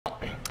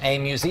A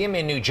museum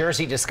in New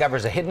Jersey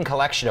discovers a hidden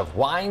collection of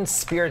wine,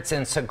 spirits,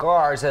 and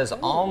cigars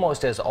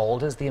almost as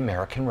old as the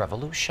American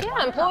Revolution.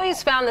 Yeah,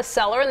 employees found the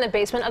cellar in the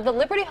basement of the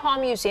Liberty Hall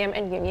Museum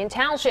in Union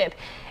Township.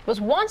 It was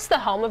once the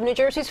home of New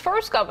Jersey's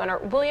first governor,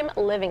 William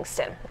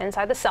Livingston.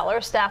 Inside the cellar,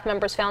 staff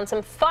members found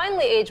some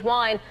finely aged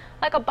wine,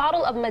 like a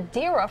bottle of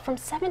Madeira from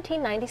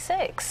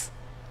 1796.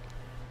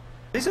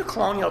 These are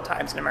colonial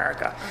times in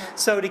America,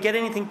 so to get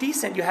anything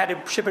decent, you had to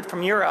ship it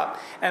from Europe.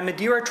 And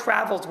Madeira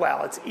travels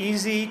well. It's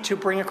easy to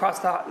bring across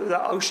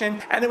the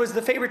ocean. And it was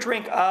the favorite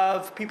drink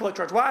of people like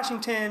George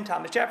Washington,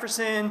 Thomas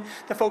Jefferson,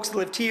 the folks that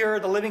lived here,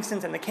 the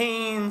Livingstons and the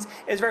Canes.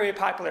 It's very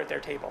popular at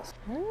their tables.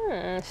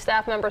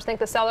 Staff members think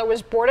the cellar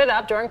was boarded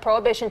up during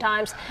Prohibition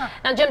times.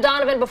 Now, Jim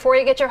Donovan, before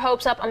you get your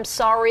hopes up, I'm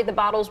sorry, the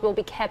bottles will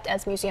be kept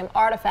as museum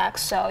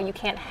artifacts, so you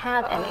can't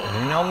have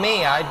any. You know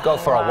me, I'd go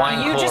for a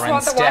wine cooler instead. You just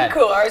want the wine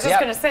cooler. I was just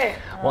going to say.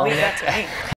 Well, leave that to me.